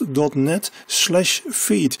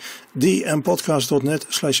 dmpodcast.net/feed.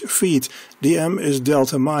 dmpodcast.net/feed. DM is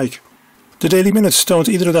Delta Mike. De Daily Minutes toont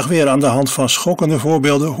iedere dag weer aan de hand van schokkende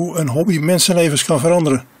voorbeelden hoe een hobby mensenlevens kan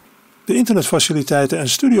veranderen. De internetfaciliteiten en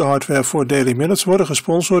studiohardware voor Daily Minutes worden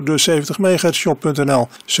gesponsord door 70mhzshop.nl.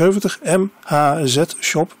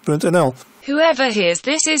 70mhzshop.nl. Whoever hears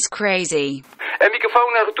this is crazy. En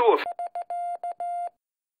microfoon naar retour.